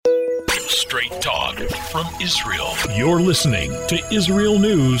Straight talk from Israel. You're listening to Israel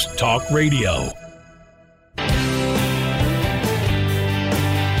News Talk Radio.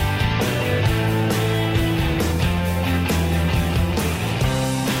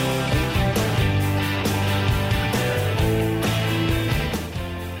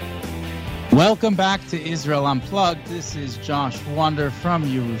 Welcome back to Israel Unplugged. This is Josh Wander from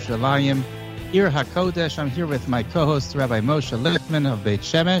Yerushalayim, Ir HaKodesh. I'm here with my co-host, Rabbi Moshe Lichtman of Beit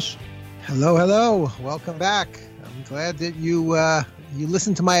Shemesh. Hello, hello. Welcome back. I'm glad that you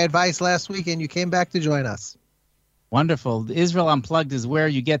listened to my advice last week and you came back to join us. Wonderful. Israel Unplugged is where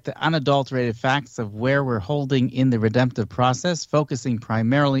you get the unadulterated facts of where we're holding in the redemptive process, focusing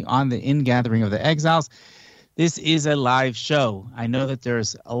primarily on the ingathering of the exiles. This is a live show. I know that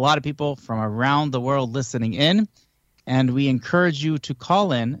there's a lot of people from around the world listening in, and we encourage you to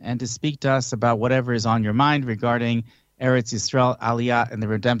call in and to speak to us about whatever is on your mind regarding Eretz Yisrael, Aliyah, and the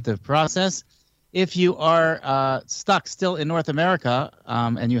redemptive process. If you are stuck still in North America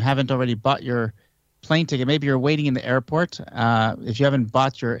and you haven't already bought your plane ticket, maybe you're waiting in the airport. If you haven't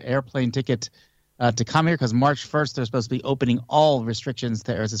bought your airplane ticket to come here, because March 1st they're supposed to be opening all restrictions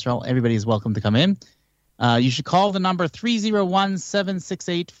to Eretz Yisrael, everybody is welcome to come in. You should call the number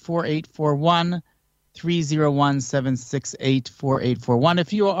 301-768-4841, 301-768-4841.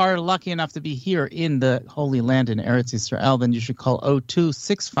 If you are lucky enough to be here in the Holy Land in Eretz Yisrael, then you should call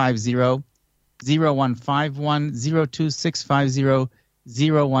 02-650-0151,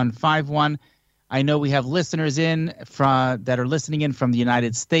 02-650-0151. I know we have listeners in that are listening in from the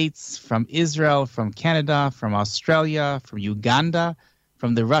United States, from Israel, from Canada, from Australia, from Uganda,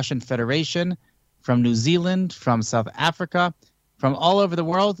 from the Russian Federation, from New Zealand, from South Africa, from all over the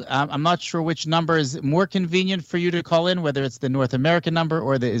world. I'm not sure which number is more convenient for you to call in, whether it's the North American number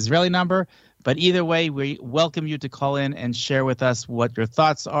or the Israeli number. But either way, we welcome you to call in and share with us what your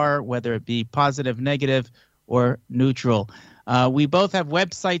thoughts are, whether it be positive, negative, or neutral. We both have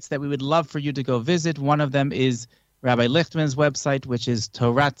websites that we would love for you to go visit. One of them is Rabbi Lichtman's website, which is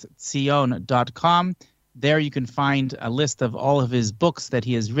toratzion.com. There you can find a list of all of his books that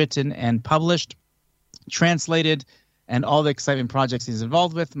he has written and published, translated, and all the exciting projects he's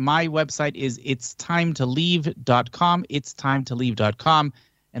involved with. My website is itstimetolive.com, itstimetolive.com,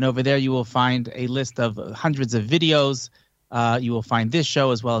 and over there you will find a list of hundreds of videos. You will find this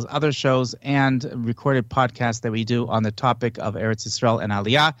show as well as other shows and recorded podcasts that we do on the topic of Eretz Yisrael and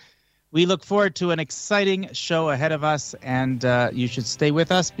Aliyah. We look forward to an exciting show ahead of us, and you should stay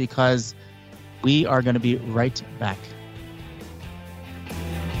with us because we are going to be right back.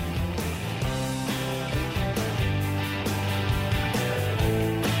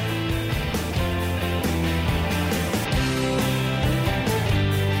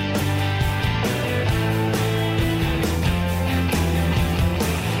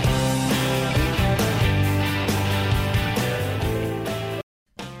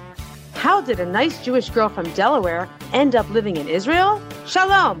 How did a nice Jewish girl from Delaware end up living in Israel?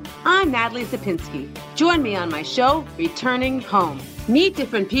 Shalom, I'm Natalie Sapinski. Join me on my show, Returning Home. Meet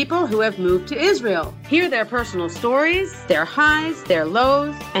different people who have moved to Israel. Hear their personal stories, their highs, their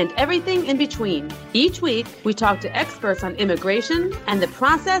lows, and everything in between. Each week, we talk to experts on immigration and the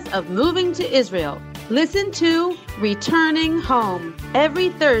process of moving to Israel. Listen to Returning Home every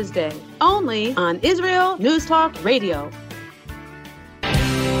Thursday, only on Israel News Talk Radio.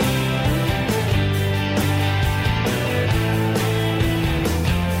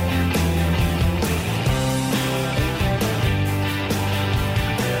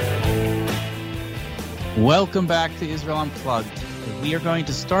 Welcome back to Israel Unplugged. We are going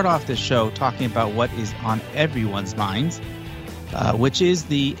to start off this show talking about what is on everyone's minds, which is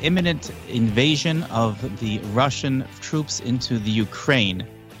the imminent invasion of the Russian troops into the Ukraine.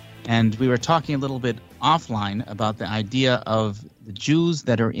 And we were talking a little bit offline about the idea of the Jews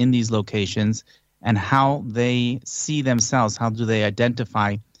that are in these locations and how they see themselves. How do they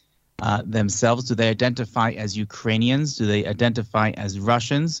identify themselves? Do they identify as Ukrainians? Do they identify as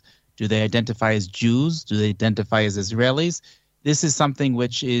Russians? Do they identify as Jews? Do they identify as Israelis? This is something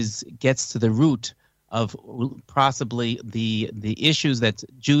which gets to the root of possibly the issues that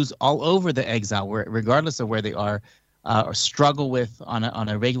Jews all over the exile, regardless of where they are struggle with on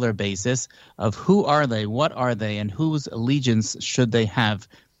a regular basis of who are they, what are they, and whose allegiance should they have.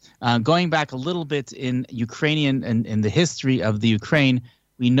 Going back a little bit in Ukrainian and in the history of the Ukraine,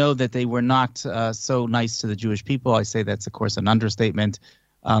 we know that they were not so nice to the Jewish people. I say that's, of course, an understatement.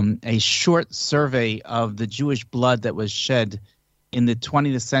 A short survey of the Jewish blood that was shed in the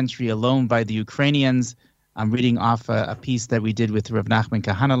 20th century alone by the Ukrainians. I'm reading off a piece that we did with Rav Nachman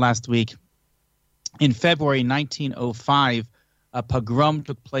Kahana last week. In February 1905, a pogrom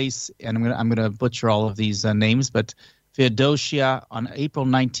took place, and I'm gonna butcher all of these names, but Feodosia on April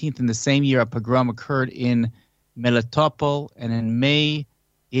 19th in the same year, a pogrom occurred in Melitopol, and in May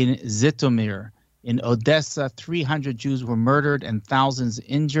in Zhytomyr. In Odessa, 300 Jews were murdered and thousands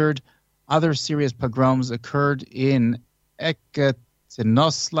injured. Other serious pogroms occurred in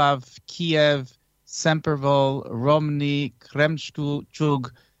Ekatinoslav, Kiev, Sempervol, Romny,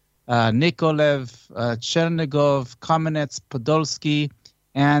 Kremchug, Nikolev, Chernigov, Kamenets, Podolsky,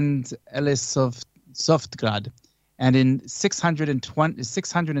 and Elisovgrad. And in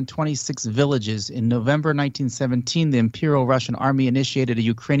 626 villages in November 1917, the Imperial Russian Army initiated a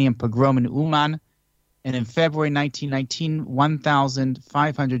Ukrainian pogrom in Uman. And in February 1919,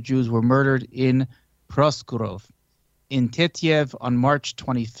 1,500 Jews were murdered in Proskurov. In Tetyev on March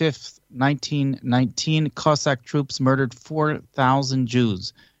 25th, 1919, Cossack troops murdered 4,000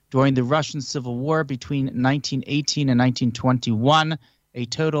 Jews. During the Russian Civil War between 1918 and 1921, a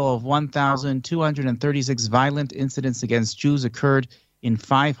total of 1,236 violent incidents against Jews occurred in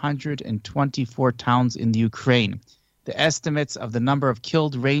 524 towns in the Ukraine. The estimates of the number of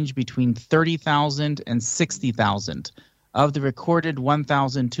killed range between 30,000 and 60,000. Of the recorded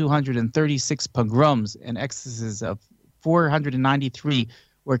 1,236 pogroms and excesses of 493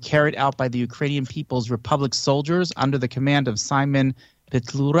 were carried out by the Ukrainian People's Republic soldiers under the command of Simon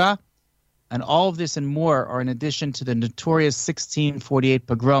Petlura. And all of this and more are in addition to the notorious 1648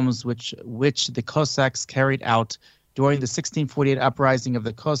 pogroms which the Cossacks carried out during the 1648 uprising of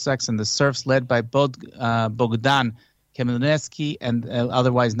the Cossacks and the serfs led by Bogdan Khmelnytsky, and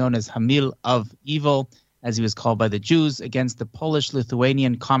otherwise known as Hamil of Evil, as he was called by the Jews, against the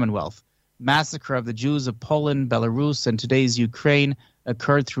Polish-Lithuanian Commonwealth. Massacre of the Jews of Poland, Belarus, and today's Ukraine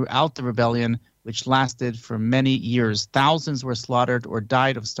occurred throughout the rebellion, which lasted for many years. Thousands were slaughtered or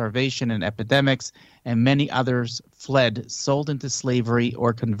died of starvation and epidemics, and many others fled, sold into slavery,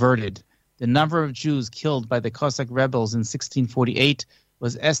 or converted. The number of Jews killed by the Cossack rebels in 1648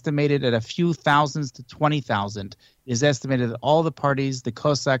 was estimated at a few thousands to 20,000. It is estimated that all the parties, the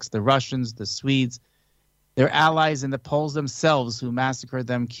Cossacks, the Russians, the Swedes, their allies, and the Poles themselves who massacred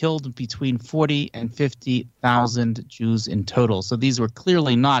them killed between 40 and 50,000 Jews in total. So these were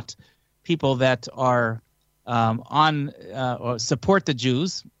clearly not people that are or support the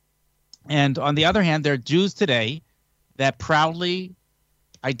Jews. And on the other hand, there are Jews today that proudly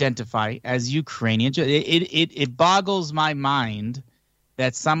identify as Ukrainian. It boggles my mind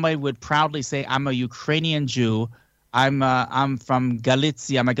that somebody would proudly say, I'm a Ukrainian Jew, I'm from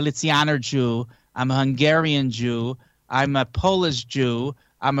Galicia, I'm a Galicianer Jew, I'm a Hungarian Jew, I'm a Polish Jew,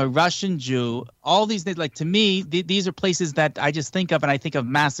 I'm a Russian Jew. All these things, like, to me, these are places that I just think of, and I think of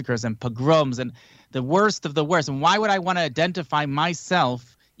massacres and pogroms and the worst of the worst. And why would I want to identify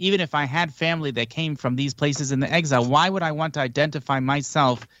myself, even if I had family that came from these places in the exile? Why would I want to identify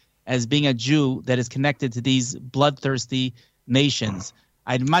myself as being a Jew that is connected to these bloodthirsty nations?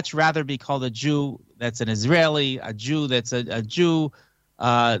 I'd much rather be called a Jew that's an Israeli, a Jew that's a Jew,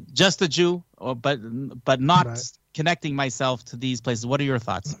 just a Jew, but not right, connecting myself to these places. What are your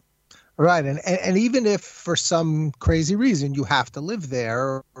thoughts? Right. And even if for some crazy reason you have to live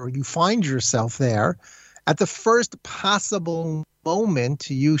there or you find yourself there, at the first possible moment,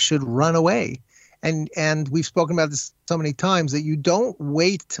 you should run away. And we've spoken about this so many times that you don't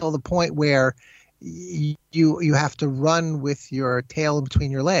wait till the point where you have to run with your tail between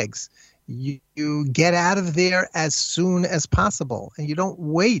your legs. You get out of there as soon as possible, and you don't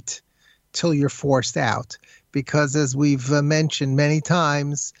wait till you're forced out, because as we've mentioned many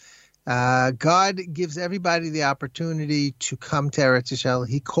times, God gives everybody the opportunity to come to Eretz Yisrael.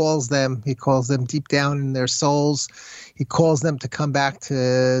 He calls them deep down in their souls. He calls them to come back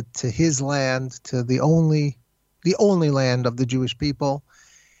to his land, to the only land of the Jewish people.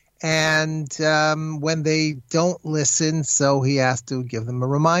 And when they don't listen, so he has to give them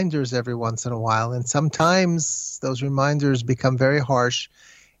reminders every once in a while. And sometimes those reminders become very harsh,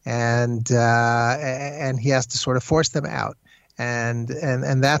 and he has to sort of force them out. And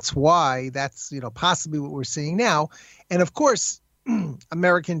that's why that's possibly what we're seeing now. And of course,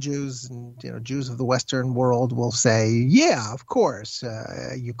 American Jews and Jews of the Western world will say, yeah, of course,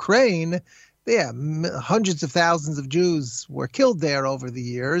 Ukraine. Yeah, hundreds of thousands of Jews were killed there over the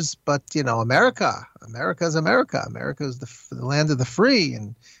years, but America is America. America is the land of the free,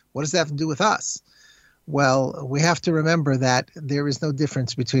 and what does that have to do with us? Well, we have to remember that there is no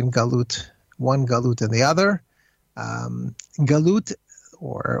difference between galut, one galut and the other. Galut,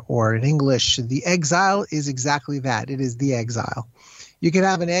 or in English, the exile, is exactly that. It is the exile. You can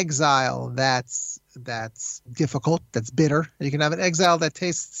have an exile that's difficult, that's bitter. You can have an exile that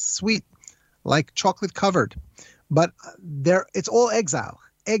tastes sweet, like chocolate covered. But it's all exile.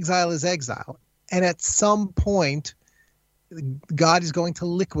 Exile is exile. And at some point, God is going to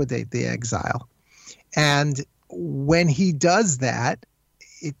liquidate the exile. And when he does that,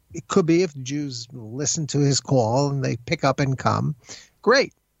 it could be if Jews listen to his call and they pick up and come,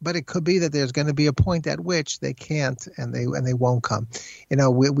 great. But it could be that there's going to be a point at which they can't and they won't come.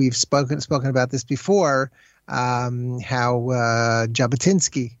 We've spoken about this before, how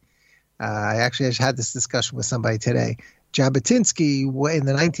Jabotinsky, I actually just had this discussion with somebody today. Jabotinsky in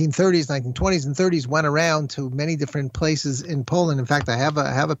the 1930s, 1920s, and 30s went around to many different places in Poland. In fact, I have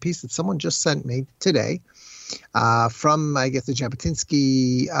a piece that someone just sent me today from, I guess, the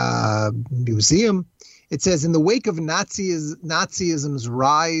Jabotinsky Museum. It says, in the wake of Nazism's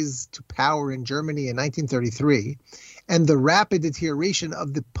rise to power in Germany in 1933 and the rapid deterioration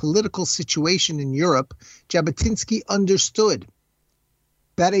of the political situation in Europe, Jabotinsky understood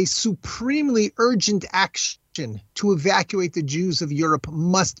that a supremely urgent action to evacuate the Jews of Europe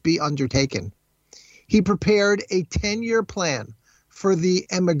must be undertaken. He prepared a 10-year plan for the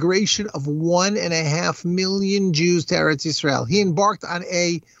emigration of 1.5 million Jews to Eretz Yisrael. He embarked on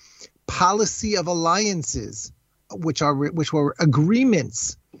a policy of alliances, which were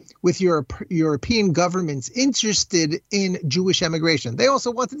agreements with European governments interested in Jewish emigration. They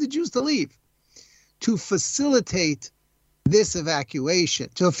also wanted the Jews to leave, to facilitate this evacuation.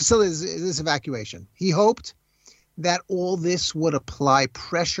 He hoped that all this would apply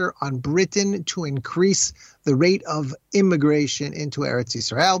pressure on Britain to increase the rate of immigration into Eretz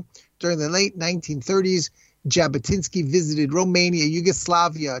Yisrael. During the late 1930s, Jabotinsky visited Romania,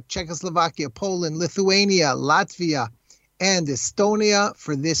 Yugoslavia, Czechoslovakia, Poland, Lithuania, Latvia, and Estonia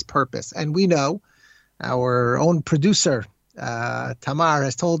for this purpose. And we know, our own producer, Tamar,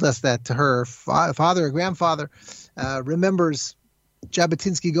 has told us that her father or grandfather remembers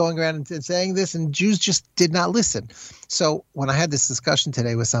Jabotinsky going around and saying this, and Jews just did not listen. So when I had this discussion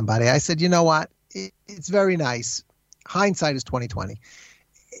today with somebody, I said, you know what? It's very nice. Hindsight is 20/20.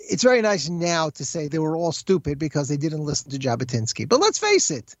 It's very nice now to say they were all stupid because they didn't listen to Jabotinsky. But let's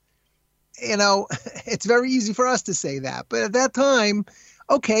face it, it's very easy for us to say that. But at that time,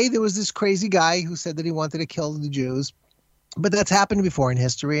 okay, there was this crazy guy who said that he wanted to kill the Jews. But that's happened before in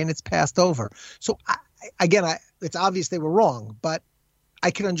history, and it's passed over. So, it's obvious they were wrong, but I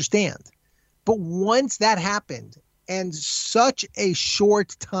can understand. But once that happened, and such a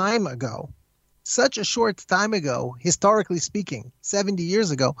short time ago, historically speaking, 70 years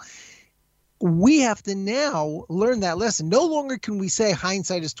ago, we have to now learn that lesson. No longer can we say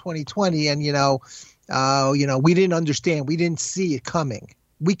hindsight is 20/20 and, we didn't understand. We didn't see it coming.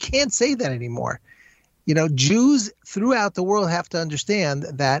 We can't say that anymore. Jews throughout the world have to understand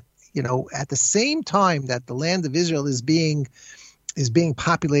that, at the same time that the land of Israel is being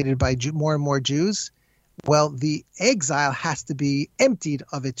populated by more and more Jews, well, the exile has to be emptied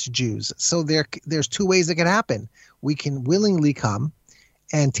of its Jews. So there's two ways it can happen. We can willingly come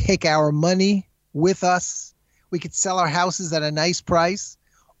and take our money with us. We could sell our houses at a nice price,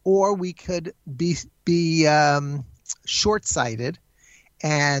 or we could be short-sighted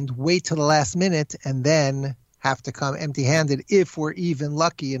and wait till the last minute and then have to come empty-handed if we're even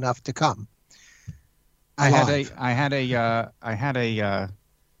lucky enough to come. I had a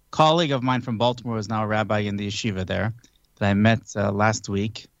colleague of mine from Baltimore, who is now a rabbi in the yeshiva there, that I met last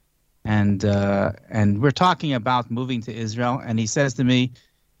week, and we're talking about moving to Israel. And he says to me,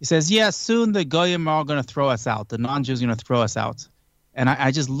 soon the goyim are going to throw us out. The non-Jews are going to throw us out. And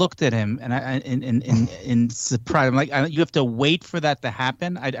I just looked at him and in surprise. I'm like, you have to wait for that to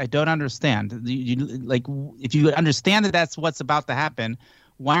happen. I don't understand. If you understand that that's what's about to happen,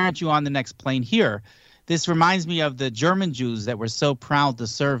 why aren't you on the next plane here? This reminds me of the German Jews that were so proud to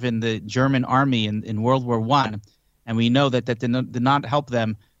serve in the German army in World War I. And we know that did not help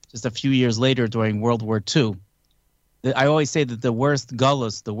them just a few years later during World War II. I always say that the worst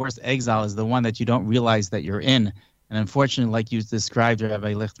gullus, the worst exile, is the one that you don't realize that you're in. And unfortunately, like you described,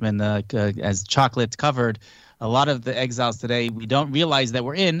 Rabbi Lichtman, as chocolate covered, a lot of the exiles today, we don't realize that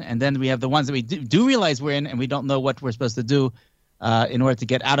we're in. And then we have the ones that we do realize we're in, and we don't know what we're supposed to do in order to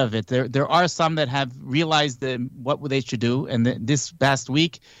get out of it. There are some that have realized what they should do. And this past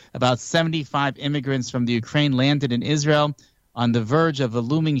week, about 75 immigrants from the Ukraine landed in Israel on the verge of a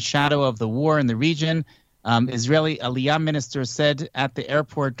looming shadow of the war in the region. Israeli Aliyah minister said at the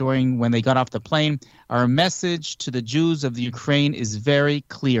airport when they got off the plane, our message to the Jews of the Ukraine is very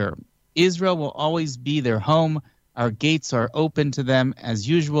clear. Israel will always be their home. Our gates are open to them as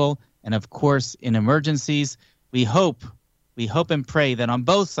usual. And of course, in emergencies, we hope and pray that on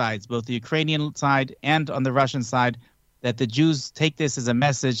both sides, both the Ukrainian side and on the Russian side, that the Jews take this as a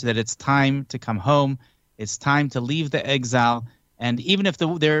message that it's time to come home. It's time to leave the exile. And even if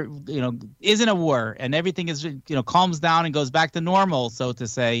there isn't a war and everything is calms down and goes back to normal, so to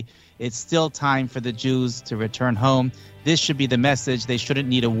say, it's still time for the Jews to return home. This should be the message. They shouldn't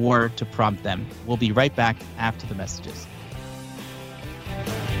need a war to prompt them. We'll be right back after the messages.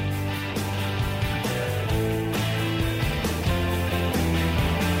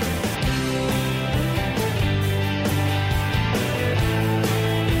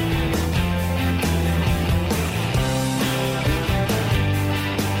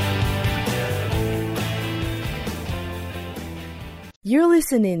 You're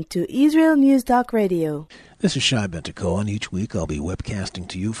listening to Israel News Talk Radio. This is Shai Ben-Tekoa, and each week I'll be webcasting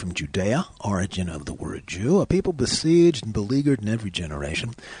to you from Judea, origin of the word Jew, a people besieged and beleaguered in every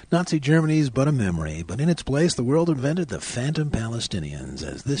generation. Nazi Germany is but a memory, but in its place the world invented the phantom Palestinians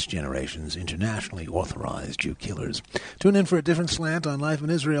as this generation's internationally authorized Jew killers. Tune in for a different slant on life in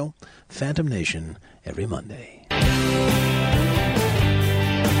Israel, Phantom Nation, every Monday.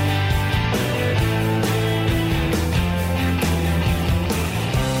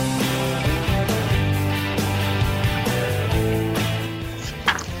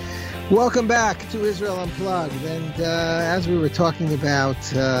 Welcome back to Israel Unplugged. And as we were talking about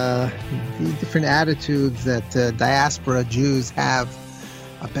the different attitudes that diaspora Jews have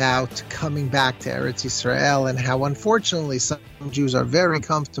about coming back to Eretz Yisrael, and how unfortunately some Jews are very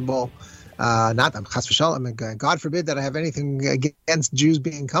comfortable. Not chas v'shalom, God forbid that I have anything against Jews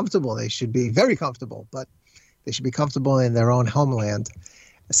being comfortable. They should be very comfortable, but they should be comfortable in their own homeland.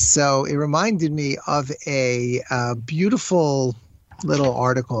 So it reminded me of a beautiful little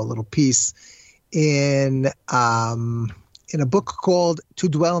article, a little piece in a book called To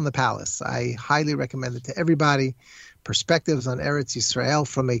Dwell in the Palace. I highly recommend it to everybody. Perspectives on Eretz Yisrael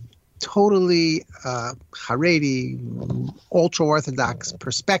from a totally Haredi, ultra-Orthodox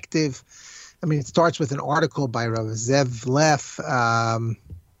perspective. I mean, it starts with an article by Rav Zev Leff. Am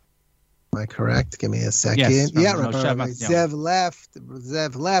I correct? Give me a second. Yes, Zev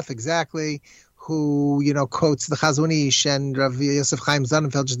Leff, exactly. Who, quotes the Chazon Ish and Rav Yosef Chaim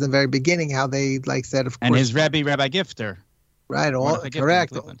Sonnenfeld just in the very beginning, how they said, of course. And his Rabbi Gifter. Right,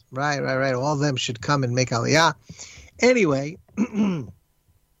 correct. Right. All of them should come and make Aliyah. Anyway,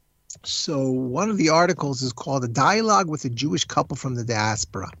 so one of the articles is called A Dialogue with a Jewish Couple from the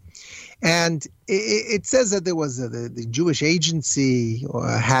Diaspora. And it says that there was the Jewish Agency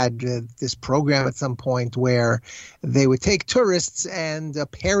had this program at some point where they would take tourists and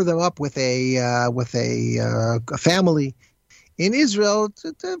pair them up with a family in Israel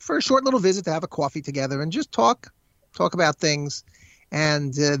for a short little visit, to have a coffee together and just talk about things.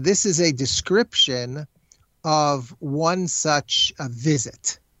 And this is a description of one such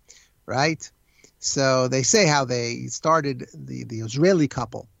visit, right? So they say how they started, the Israeli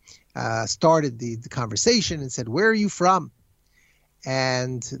couple started the conversation and said, "Where are you from?"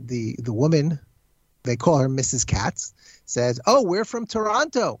 And the woman, they call her Mrs. Katz, says, "Oh, we're from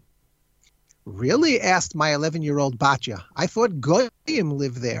Toronto." "Really?" asked my 11-year-old Batya. "I thought Goyim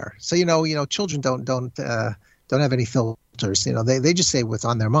live there." So children don't have any filters. They just say what's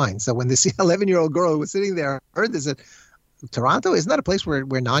on their mind. So when this 11-year-old girl who was sitting there heard this, said, "Toronto, isn't that a place where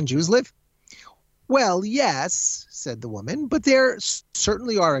non-Jews live?" "Well, yes," said the woman, "but there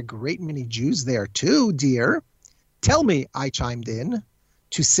certainly are a great many Jews there too, dear." "Tell me," I chimed in,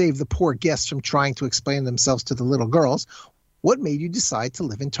 to save the poor guests from trying to explain themselves to the little girls, "what made you decide to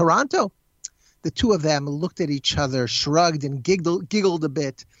live in Toronto?" The two of them looked at each other, shrugged, and giggled a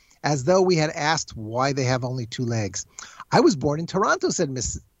bit, as though we had asked why they have only two legs. "I was born in Toronto," said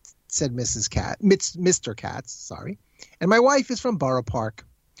Mr. Katz, "and my wife is from Borough Park."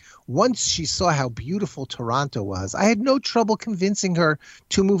 Once she saw how beautiful Toronto was, I had no trouble convincing her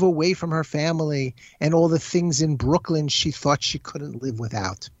to move away from her family and all the things in Brooklyn she thought she couldn't live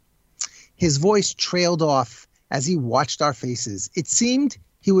without. His voice trailed off as he watched our faces. It seemed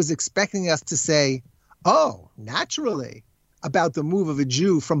he was expecting us to say, "Oh, naturally," about the move of a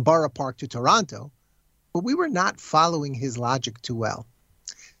Jew from Borough Park to Toronto, but we were not following his logic too well.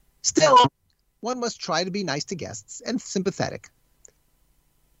 Still, one must try to be nice to guests and sympathetic.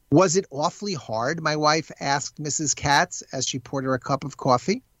 "Was it awfully hard?" my wife asked Mrs. Katz as she poured her a cup of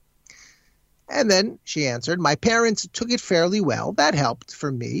coffee. And then she answered, "My parents took it fairly well. That helped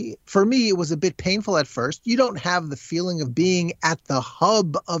for me. For me, it was a bit painful at first. You don't have the feeling of being at the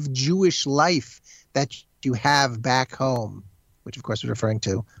hub of Jewish life that you have back home," which of course was referring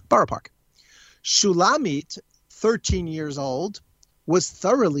to Borough Park. Shulamit, 13 years old, was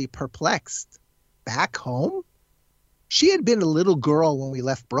thoroughly perplexed. Back home? She had been a little girl when we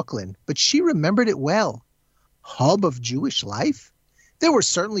left Brooklyn, but she remembered it well. Hub of Jewish life? There were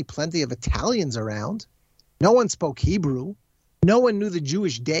certainly plenty of Italians around. No one spoke Hebrew. No one knew the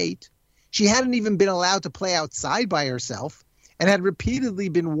Jewish date. She hadn't even been allowed to play outside by herself and had repeatedly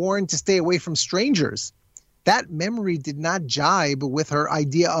been warned to stay away from strangers. That memory did not jibe with her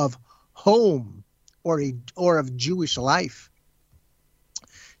idea of home or of Jewish life.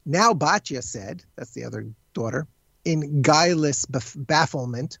 Now Batya said, that's the other daughter, in guileless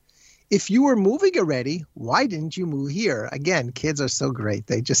bafflement, if you were moving already, why didn't you move here? Again, kids are so great.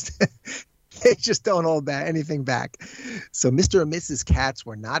 They just they just don't hold anything back. So Mr. and Mrs. Katz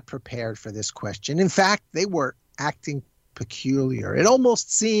were not prepared for this question. In fact, they were acting peculiar. It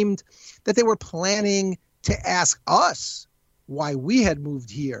almost seemed that they were planning to ask us why we had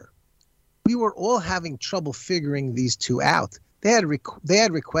moved here. We were all having trouble figuring these two out. They had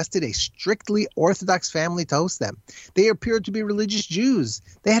requested a strictly Orthodox family to host them. They appeared to be religious Jews.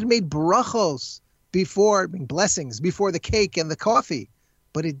 They had made brachos blessings before the cake and the coffee.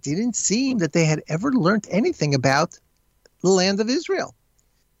 But it didn't seem that they had ever learned anything about the land of Israel.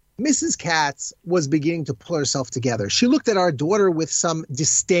 Mrs. Katz was beginning to pull herself together. She looked at our daughter with some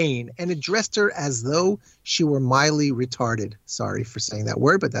disdain and addressed her as though she were mildly retarded. Sorry for saying that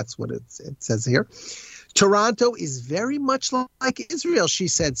word, but that's what it says here. Toronto is very much like Israel, she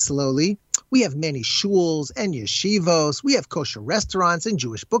said slowly. We have many shuls and yeshivos. We have kosher restaurants and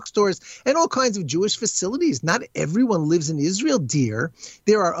Jewish bookstores and all kinds of Jewish facilities. Not everyone lives in Israel, dear.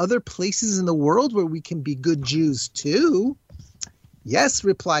 There are other places in the world where we can be good Jews too. Yes,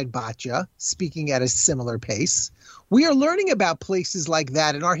 replied Batya, speaking at a similar pace. We are learning about places like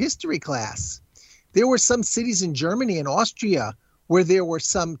that in our history class. There were some cities in Germany and Austria where there were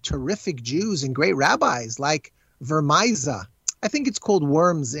some terrific Jews and great rabbis, like Vermeiza. I think it's called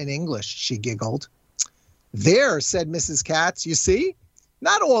Worms in English, she giggled. There, said Mrs. Katz, you see,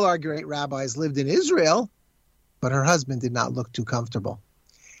 not all our great rabbis lived in Israel. But her husband did not look too comfortable.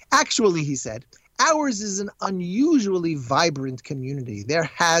 Actually, he said, ours is an unusually vibrant community. There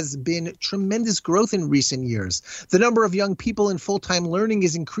has been tremendous growth in recent years. The number of young people in full-time learning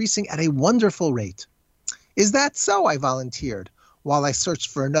is increasing at a wonderful rate. Is that so? I volunteered, while I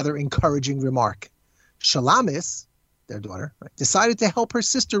searched for another encouraging remark. Shalamis, their daughter, decided to help her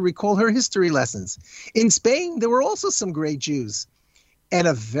sister recall her history lessons. In Spain, there were also some great Jews and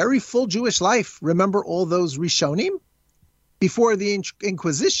a very full Jewish life. Remember all those Rishonim? Before the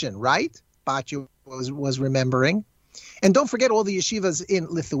Inquisition, right? Batya was remembering. And don't forget all the yeshivas in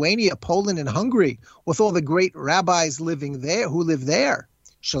Lithuania, Poland, and Hungary, with all the great rabbis living there who live there.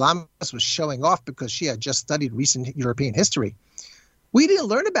 Shalamis was showing off because she had just studied recent European history. We didn't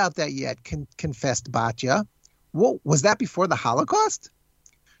learn about that yet, confessed Batya. What, was that before the Holocaust?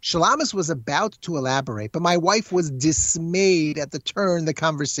 Shalamis was about to elaborate, but my wife was dismayed at the turn the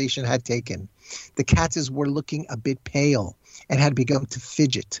conversation had taken. The Katzes were looking a bit pale and had begun to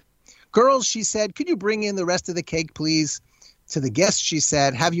fidget. Girls, she said, could you bring in the rest of the cake, please? To the guests, she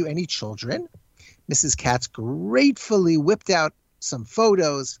said, have you any children? Mrs. Katz gratefully whipped out some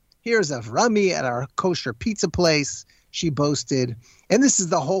photos. Here's Avrami at our kosher pizza place, she boasted. And this is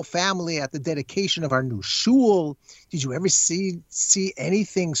the whole family at the dedication of our new shul. Did you ever see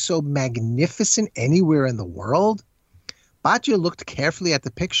anything so magnificent anywhere in the world? Batya looked carefully at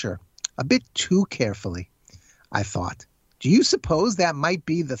the picture, a bit too carefully, I thought. Do you suppose that might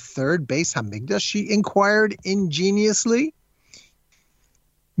be the third Beis Hamikdash? She inquired ingeniously.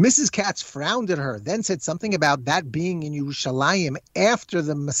 Mrs. Katz frowned at her, then said something about that being in Yerushalayim after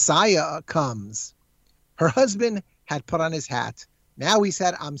the Messiah comes. Her husband had put on his hat. Now he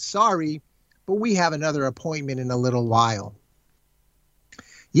said, I'm sorry, but we have another appointment in a little while.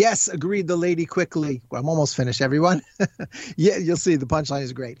 Yes, agreed the lady quickly. Well, I'm almost finished, everyone. Yeah, you'll see the punchline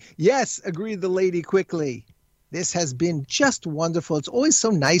is great. Yes, agreed the lady quickly. This has been just wonderful. It's always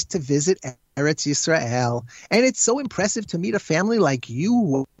so nice to visit Eretz Yisrael, and it's so impressive to meet a family like you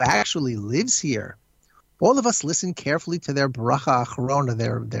who actually lives here. All of us listened carefully to their bracha achrona,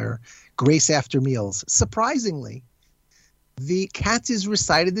 their grace after meals. Surprisingly, the Katzes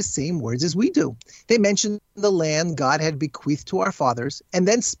recited the same words as we do. They mentioned the land God had bequeathed to our fathers, and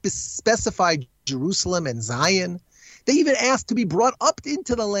then specified Jerusalem and Zion. They even asked to be brought up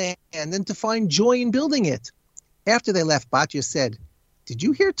into the land and to find joy in building it. After they left, Batya said, did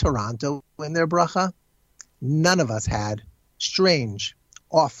you hear Toronto in their bracha? None of us had. Strange,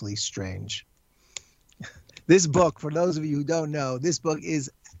 awfully strange. This book, for those of you who don't know, this book is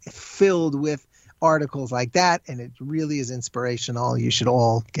filled with articles like that, and it really is inspirational. You should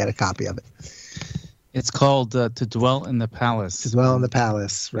all get a copy of it. It's called To Dwell in the Palace. To Dwell in the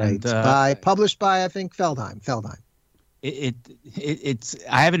Palace, right. And, published by, I think, Feldheim. It's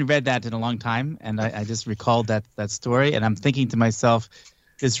I haven't read that in a long time, and I just recalled that story, and I'm thinking to myself,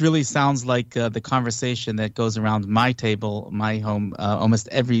 This really sounds like the conversation that goes around my table, my home, almost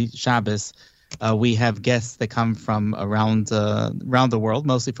every Shabbos. We have guests that come from around the world,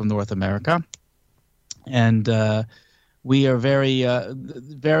 mostly from North America, and we are very,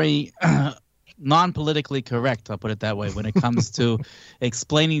 very non-politically correct. I'll put it that way when it comes to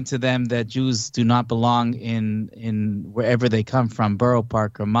explaining to them that Jews do not belong in wherever they come from, Borough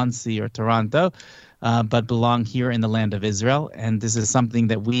Park or Muncie or Toronto. But belong here in the land of Israel. And this is something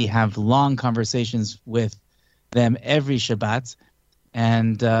that we have long conversations with them every Shabbat.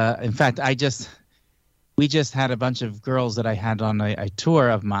 And in fact, we just had a bunch of girls that I had on a tour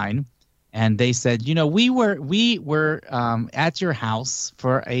of mine. And they said, we were at your house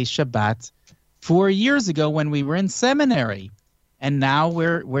for a Shabbat 4 years ago when we were in seminary. And now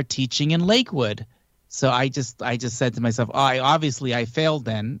we're teaching in Lakewood. So I just said to myself, I failed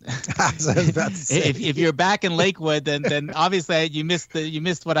then. If you're back in Lakewood, then obviously you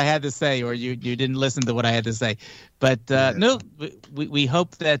missed what I had to say, or you didn't listen to what I had to say. But no, we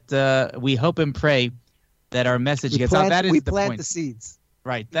hope and pray that our message gets out. That is the point. We plant the seeds.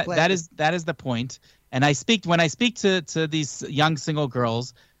 Right. That is the point. And when I speak to these young single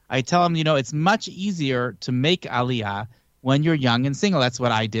girls, I tell them, it's much easier to make Aliyah when you're young and single. That's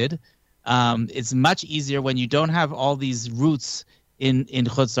what I did. It's much easier when you don't have all these roots in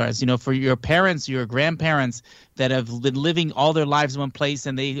Chutz La'aretz. For your parents, your grandparents that have been living all their lives in one place,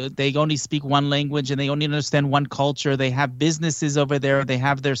 and they only speak one language and they only understand one culture. They have businesses over there. They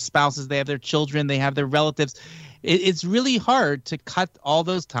have their spouses. They have their children. They have their relatives. It's really hard to cut all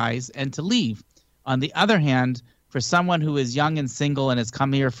those ties and to leave. On the other hand, for someone who is young and single and has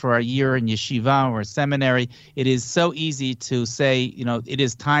come here for a year in yeshiva or a seminary, it is so easy to say, it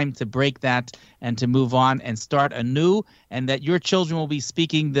is time to break that and to move on and start anew, and that your children will be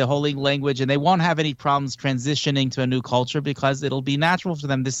speaking the holy language and they won't have any problems transitioning to a new culture because it'll be natural for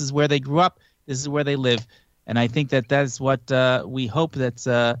them. This is where they grew up. This is where they live. And I think that is what we hope that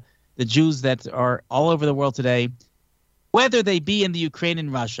the Jews that are all over the world today, whether they be in the Ukraine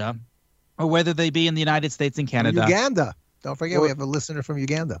and Russia, or whether they be in the United States and Canada. Uganda. Don't forget, we have a listener from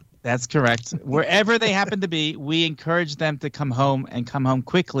Uganda. That's correct. Wherever they happen to be, we encourage them to come home and come home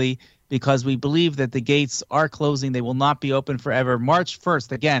quickly, because we believe that the gates are closing. They will not be open forever. March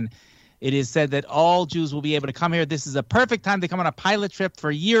 1st, again, it is said that all Jews will be able to come here. This is a perfect time to come on a pilot trip. For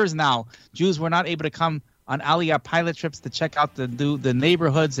years now, Jews were not able to come on Aliyah pilot trips to check out the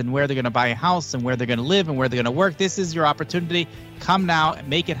neighborhoods and where they're going to buy a house and where they're going to live and where they're going to work. This is your opportunity. Come now and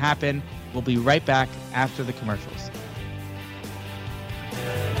make it happen. We'll be right back after the commercials.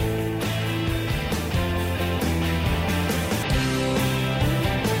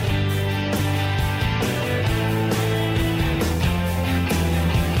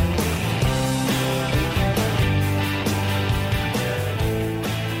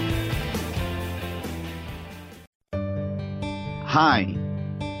 Hi,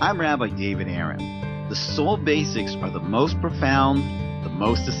 I'm Rabbi David Aaron. The soul basics are the most profound, the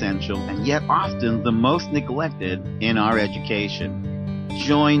most essential, and yet often the most neglected in our education.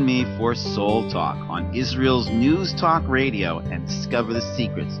 Join me for Soul Talk on Israel's News Talk Radio and discover the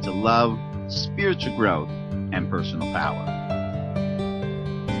secrets to love, spiritual growth, and personal power.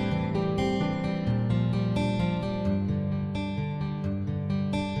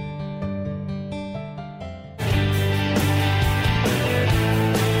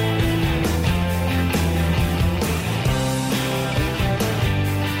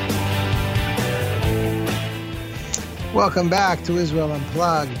 Welcome back to Israel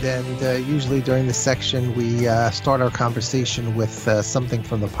Unplugged, and usually during this section we start our conversation with something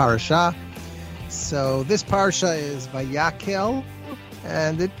from the parasha. So this parasha is Vayakel,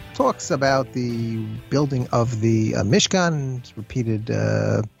 and it talks about the building of the Mishkan. It's repeated,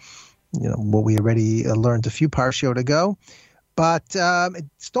 what we already learned a few parashot ago, but it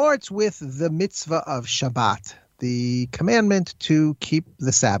starts with the mitzvah of Shabbat, the commandment to keep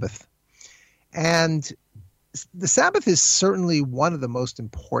the Sabbath. And the Sabbath is certainly one of the most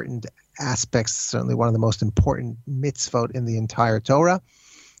important aspects, certainly one of the most important mitzvot in the entire Torah.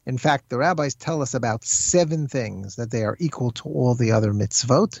 In fact, the rabbis tell us about 7 things that they are equal to all the other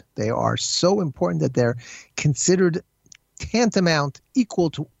mitzvot. They are so important that they're considered tantamount, equal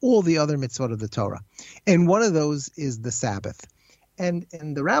to all the other mitzvot of the Torah. And one of those is the Sabbath. And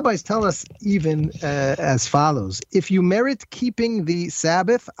the rabbis tell us even as follows: if you merit keeping the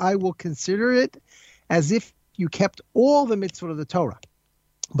Sabbath, I will consider it as if you kept all the mitzvot of the Torah.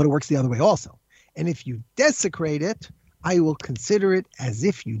 But it works the other way also. And if you desecrate it, I will consider it as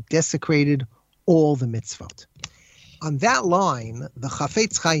if you desecrated all the mitzvot. On that line, the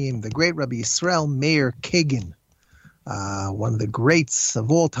Chafetz Chaim, the great Rabbi Yisrael Meir Kagan, one of the greats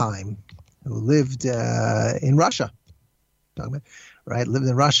of all time, who lived in Russia. Right, lived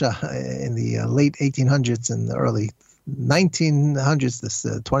in Russia in the late 1800s and the early 1900s, this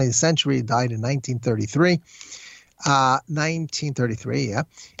 20th century, died in 1933. 1933, yeah.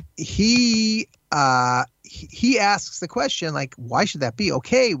 He asks the question, like, why should that be?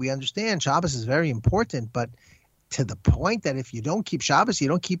 Okay, we understand Shabbos is very important, but to the point that if you don't keep Shabbos,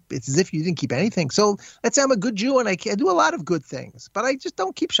 it's as if you didn't keep anything. So let's say I'm a good Jew and I do a lot of good things, but I just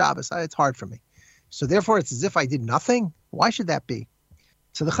don't keep Shabbos. It's hard for me. So therefore, it's as if I did nothing. Why should that be?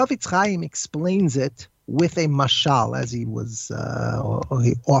 So the Chafetz Chaim explains it with a mashal, as he was, or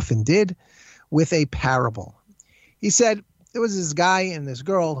he often did, with a parable. He said there was this guy and this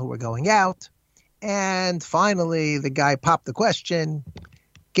girl who were going out, and finally the guy popped the question,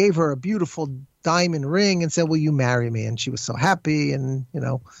 gave her a beautiful diamond ring, and said, "Will you marry me?" And she was so happy, and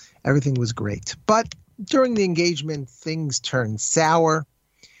everything was great. But during the engagement, things turned sour,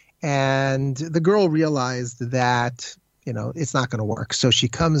 and the girl realized that it's not going to work. So she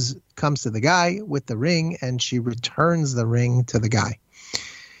comes to the guy with the ring, and she returns the ring to the guy.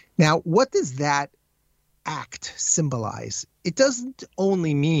 Now, what does that act symbolize? It doesn't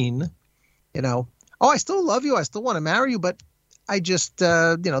only mean, oh, I still love you, I still want to marry you, but I just,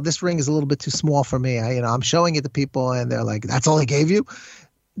 this ring is a little bit too small for me. I'm showing it to people, and they're like, "That's all I gave you."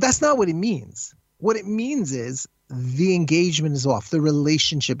 That's not what it means. What it means is the engagement is off, the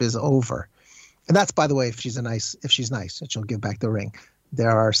relationship is over. And that's, by the way, if she's nice, and she'll give back the ring.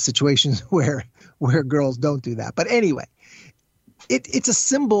 There are situations where girls don't do that. But anyway, it's a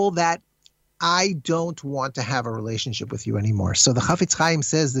symbol that I don't want to have a relationship with you anymore. So the Chafetz Chaim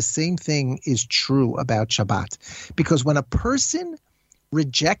says the same thing is true about Shabbat. Because when a person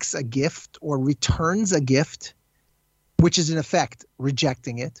rejects a gift or returns a gift, which is in effect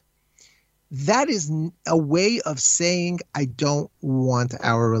rejecting it, that is a way of saying, I don't want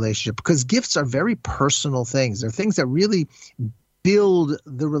our relationship. Because gifts are very personal things. They're things that really build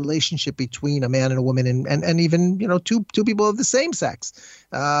the relationship between a man and a woman, and even two people of the same sex.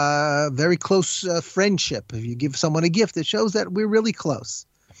 Very close friendship. If you give someone a gift, it shows that we're really close.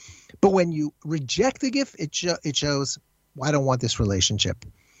 But when you reject the gift, it shows, well, I don't want this relationship.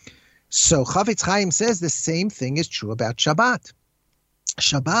 So Chafetz Chaim says the same thing is true about Shabbat.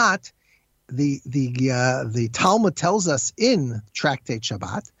 Shabbat, the Talmud tells us in Tractate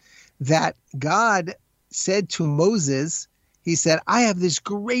Shabbat that God said to Moses, he said, I have this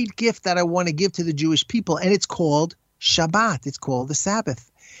great gift that I want to give to the Jewish people, and it's called Shabbat. It's called the Sabbath.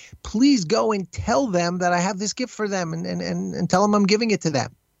 Please go and tell them that I have this gift for them, and tell them I'm giving it to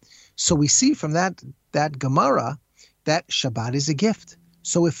them. So we see from that Gemara that Shabbat is a gift.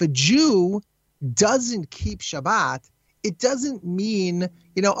 So if a Jew doesn't keep Shabbat, it doesn't mean,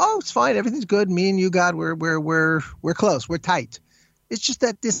 oh, it's fine, everything's good. Me and you, God, we're close, we're tight. It's just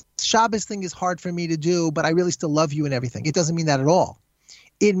that this Shabbos thing is hard for me to do, but I really still love you and everything. It doesn't mean that at all.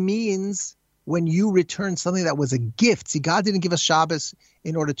 It means when you return something that was a gift. See, God didn't give us Shabbos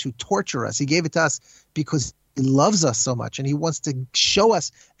in order to torture us. He gave it to us because he loves us so much, and he wants to show us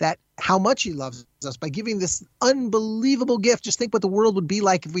that how much he loves us by giving this unbelievable gift. Just think what the world would be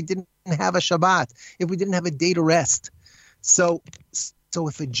like if we didn't have a Shabbat, if we didn't have a day to rest. So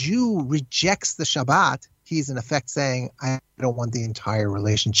if a Jew rejects the Shabbat, he's in effect saying, I don't want the entire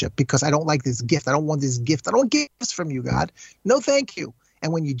relationship because I don't like this gift. I don't want this gift. I don't want gifts from you, God. No, thank you.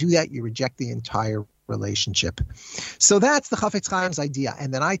 And when you do that, you reject the entire relationship. So that's the Chafetz Chaim's idea.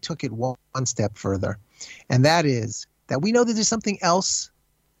 And then I took it one step further. And that is that we know that there's something else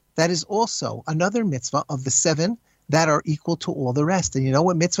that is also another mitzvah of the 7 that are equal to all the rest. And you know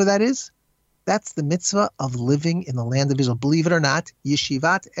what mitzvah that is? That's the mitzvah of living in the land of Israel. Believe it or not,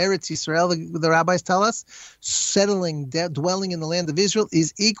 Yeshivat Eretz Yisrael, the rabbis tell us, dwelling in the land of Israel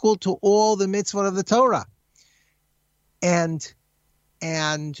is equal to all the mitzvah of the Torah. And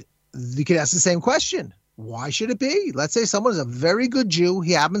you could ask the same question. Why should it be? Let's say someone is a very good Jew.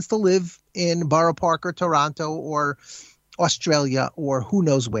 He happens to live in Borough Park or Toronto or Australia or who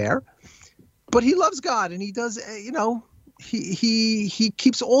knows where. But he loves God and he does, he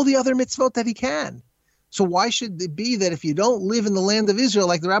keeps all the other mitzvot that he can. So why should it be that if you don't live in the land of Israel,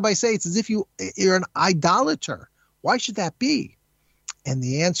 like the rabbis say, it's as if you're an idolater? Why should that be? And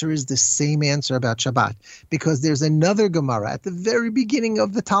the answer is the same answer about Shabbat, because there's another Gemara at the very beginning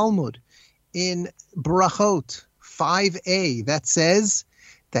of the Talmud in Brachot 5a that says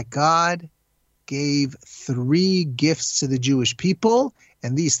that God gave 3 gifts to the Jewish people,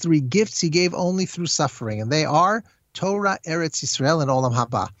 and these 3 gifts he gave only through suffering, and they are Torah, Eretz Yisrael, and Olam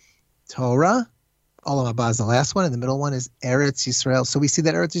Haba. Torah, Olam Haba is the last one, and the middle one is Eretz Yisrael. So we see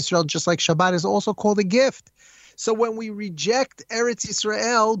that Eretz Yisrael, just like Shabbat, is also called a gift. So when we reject Eretz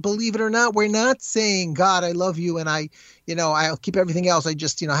Yisrael, believe it or not, we're not saying, God, I love you and I'll keep everything else. I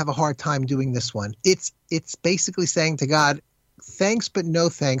just, have a hard time doing this one. It's basically saying to God, thanks, but no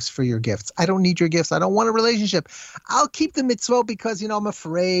thanks for your gifts. I don't need your gifts. I don't want a relationship. I'll keep the mitzvot because, I'm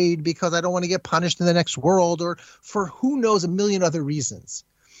afraid, because I don't want to get punished in the next world, or for who knows a million other reasons.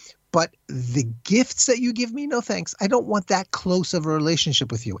 But the gifts that you give me, no thanks. I don't want that close of a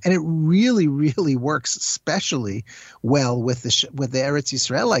relationship with you. And it really, really works especially well with the Eretz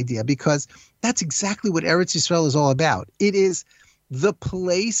Yisrael idea, because that's exactly what Eretz Yisrael is all about. It is the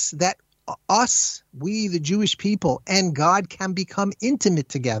place that us, we, the Jewish people, and God can become intimate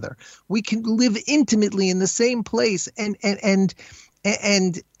together. We can live intimately in the same place and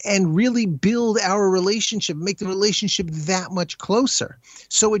really build our relationship, make the relationship that much closer.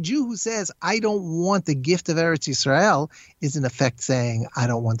 So a Jew who says, I don't want the gift of Eretz Yisrael, is in effect saying, I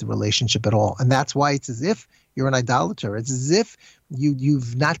don't want the relationship at all. And that's why it's as if you're an idolater. It's as if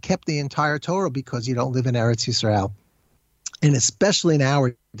you've not kept the entire Torah because you don't live in Eretz Yisrael. And especially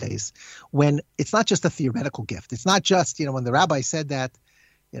nowadays, when it's not just a theoretical gift. It's not just, when the rabbi said that,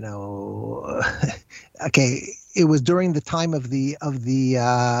 okay, it was during the time of the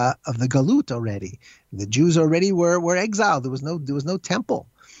Galut already. The Jews already were exiled. There was no temple.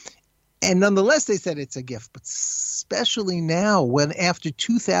 And nonetheless, they said it's a gift. But especially now, when after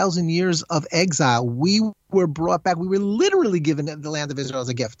 2,000 years of exile, we were brought back. We were literally given the land of Israel as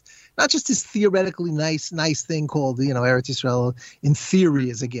a gift. Not just this theoretically nice thing called, Eretz Yisrael in theory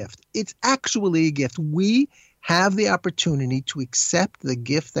as a gift. It's actually a gift. We have the opportunity to accept the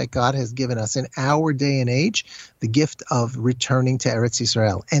gift that God has given us in our day and age, the gift of returning to Eretz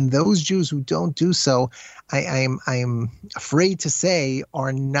Yisrael. And those Jews who don't do so, I'm afraid to say,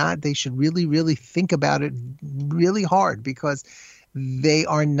 are not, they should really, really think about it really hard, because they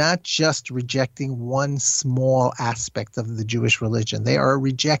are not just rejecting one small aspect of the Jewish religion. They are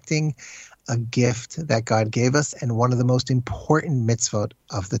rejecting a gift that God gave us and one of the most important mitzvot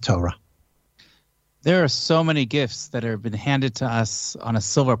of the Torah. There are so many gifts that have been handed to us on a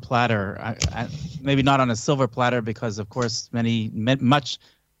silver platter. Maybe not on a silver platter, because, of course, much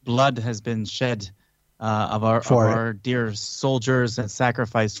blood has been shed of our dear soldiers and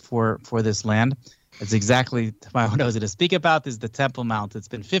sacrificed for this land. It's exactly what I was going to speak about. Is the Temple Mount. It's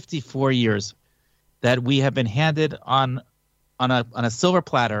been 54 years that we have been handed on a silver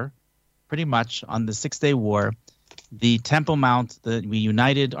platter, pretty much on the 6-Day War, the Temple Mount. We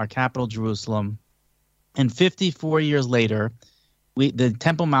united our capital, Jerusalem. And 54 years later, the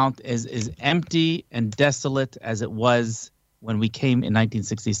Temple Mount is empty and desolate as it was when we came in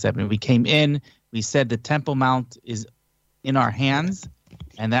 1967. We came in, we said the Temple Mount is in our hands,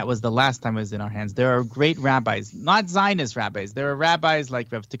 and that was the last time it was in our hands. There are great rabbis, not Zionist rabbis. There are rabbis like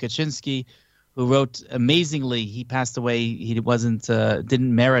Rav Tukachinsky, who wrote amazingly. He passed away. He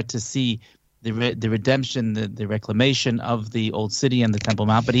didn't merit to see the redemption, the reclamation of the old city and the Temple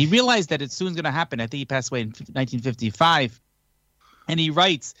Mount. But he realized that it's soon going to happen. I think he passed away in 1955. And he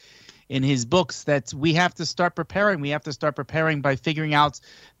writes in his books that we have to start preparing. We have to start preparing by figuring out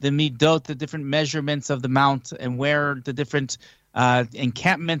the midot, the different measurements of the mount, and where the different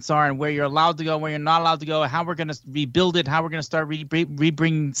encampments are, and where you're allowed to go, where you're not allowed to go, how we're going to rebuild it, how we're going to start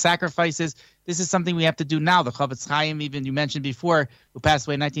rebringing sacrifices. This is something we have to do now. The Chofetz Chaim, even you mentioned before, who passed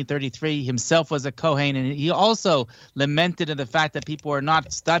away in 1933, himself was a Kohen, and he also lamented at the fact that people are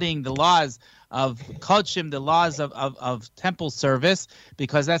not studying the laws of Kodshim, the laws of temple service,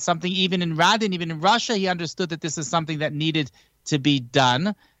 because that's something even in Radin, even in Russia, he understood that this is something that needed to be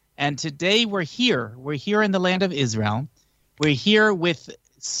done. And today we're here. We're here in the land of Israel. We're here with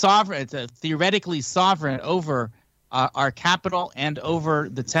theoretically sovereign over our capital and over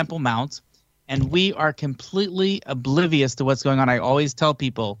the Temple Mount, and we are completely oblivious to what's going on. I always tell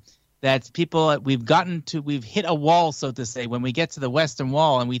people that we've hit a wall, so to say, when we get to the Western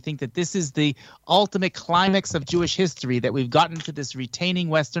Wall, and we think that this is the ultimate climax of Jewish history, that we've gotten to this retaining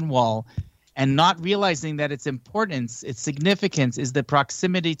Western Wall, and not realizing that its importance, its significance is the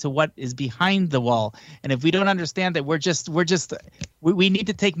proximity to what is behind the wall. And if we don't understand that we need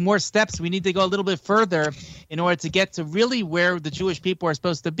to take more steps, we need to go a little bit further in order to get to really where the Jewish people are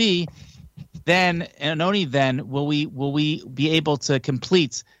supposed to be, then and only then will we be able to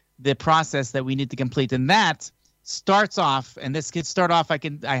complete the process that we need to complete. And that starts off, and this could start off,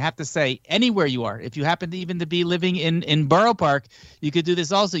 I have to say, anywhere you are. If you happen to even to be living in Borough Park, you could do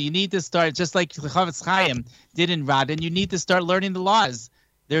this also. You need to start, just like the Chofetz Chaim did in Radin, you need to start learning the laws.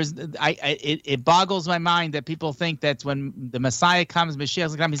 It boggles my mind that people think that when the Messiah comes, Mashiach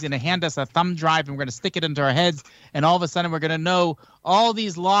is going to come, he's going to hand us a thumb drive and we're going to stick it into our heads, and all of a sudden we're going to know all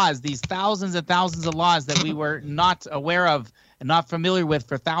these laws, these thousands and thousands of laws that we were not aware of and not familiar with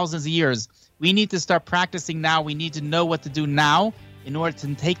for thousands of years. We need to start practicing now. We need to know what to do now in order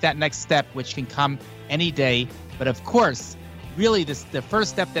to take that next step, which can come any day. But of course, really the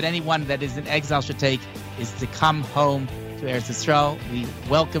first step that anyone that is in exile should take is to come home to Eretz Yisrael. We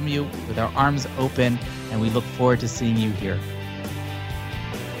welcome you with our arms open, and we look forward to seeing you here.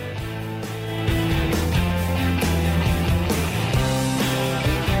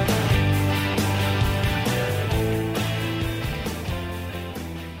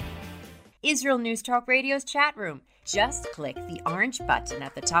 Israel News Talk Radio's chat room. Just click the orange button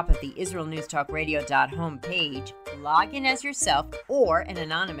at the top of the IsraelNewsTalkRadio.home page, log in as yourself or an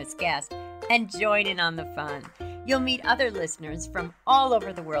anonymous guest, and join in on the fun. You'll meet other listeners from all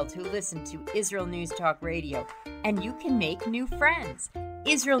over the world who listen to Israel News Talk Radio, and you can make new friends.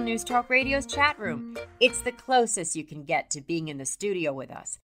 Israel News Talk Radio's chat room. It's the closest you can get to being in the studio with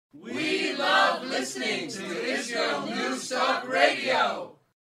us. We love listening to Israel News Talk Radio.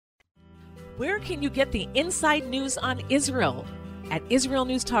 Where can you get the inside news on Israel? At Israel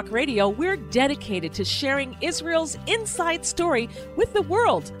News Talk Radio, we're dedicated to sharing Israel's inside story with the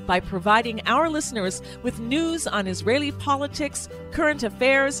world by providing our listeners with news on Israeli politics, current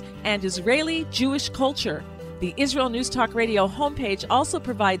affairs, and Israeli Jewish culture. The Israel News Talk Radio homepage also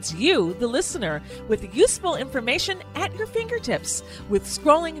provides you, the listener, with useful information at your fingertips, with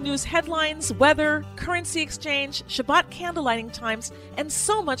scrolling news headlines, weather, currency exchange, Shabbat candlelighting times, and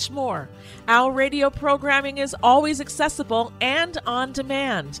so much more. Our radio programming is always accessible and on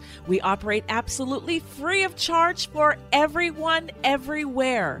demand. We operate absolutely free of charge for everyone,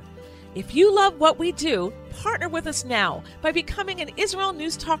 everywhere. If you love what we do, partner with us now by becoming an Israel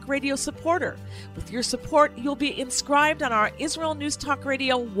News Talk Radio supporter. With your support, you'll be inscribed on our Israel News Talk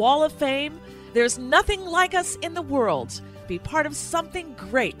Radio Wall of Fame. There's nothing like us in the world. Be part of something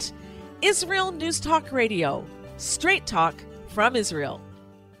great. Israel News Talk Radio. Straight talk from Israel.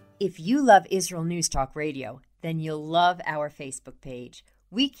 If you love Israel News Talk Radio, then you'll love our Facebook page.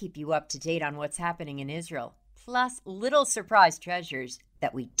 We keep you up to date on what's happening in Israel, plus little surprise treasures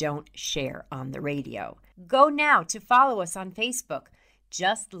that we don't share on the radio. Go now to follow us on Facebook.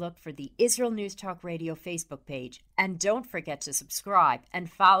 Just look for the Israel News Talk Radio Facebook page, and don't forget to subscribe and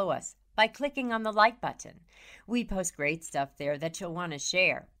follow us by clicking on the like button. We post great stuff there that you'll want to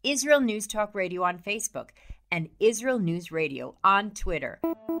share. Israel News Talk Radio on Facebook and Israel News Radio on Twitter.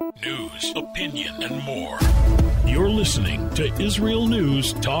 News, opinion, and more. You're listening to Israel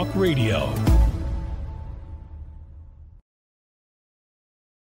News Talk Radio.